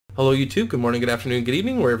Hello YouTube, good morning, good afternoon, good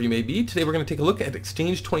evening, wherever you may be. Today we're going to take a look at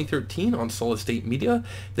Exchange 2013 on solid state media.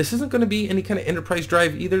 This isn't going to be any kind of enterprise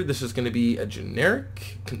drive either. This is going to be a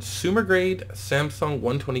generic consumer grade Samsung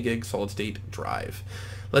 120 gig solid state drive.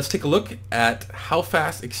 Let's take a look at how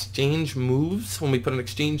fast Exchange moves when we put an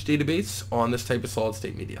Exchange database on this type of solid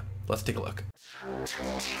state media. Let's take a look.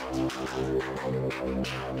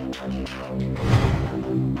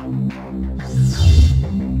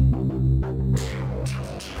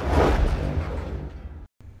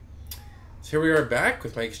 Here we are back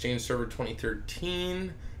with my Exchange Server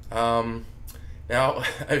 2013. Now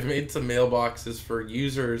I've made some mailboxes for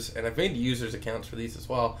users, and I've made users accounts for these as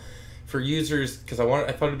well. For users, because I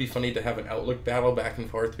thought it'd be funny to have an Outlook battle back and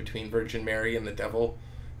forth between Virgin Mary and the devil,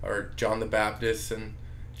 or John the Baptist and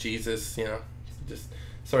Jesus. You know, just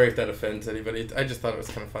sorry if that offends anybody. I just thought it was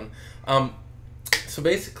kind of fun. So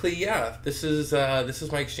basically, yeah, this is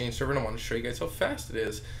my Exchange server, and I want to show you guys how fast it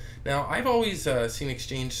is. Now, I've always seen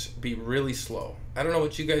Exchange be really slow. I don't know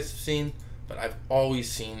what you guys have seen, but I've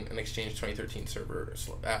always seen an Exchange 2013 server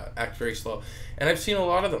act very slow. And I've seen a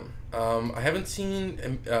lot of them. I haven't seen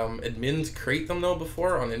admins create them, though,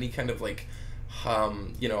 before on any kind of, like,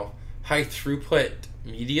 you know, high throughput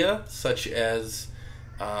media, such as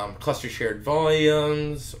cluster shared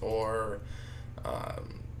volumes or,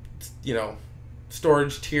 you know,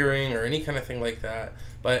 storage tiering or any kind of thing like that.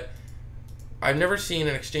 But I've never seen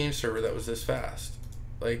an Exchange server that was this fast.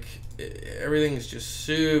 Like, everything is just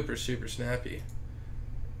super snappy.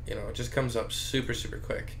 You know, it just comes up super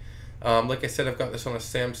quick. Like I said, I've got this on a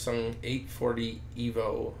Samsung 840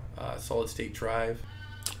 Evo solid state drive.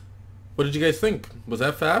 What did you guys think? Was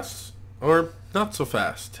that fast or not so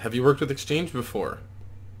fast? Have you worked with Exchange before?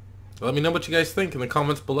 Let me know what you guys think in the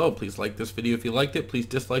comments below. Please like this video if you liked it. Please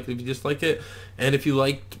dislike it if you dislike it. And if you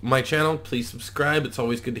liked my channel, please subscribe. It's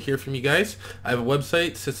always good to hear from you guys. I have a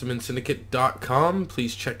website, Sysadmin.com.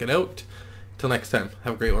 Please check it out. Till next time,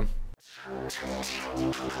 have a great one.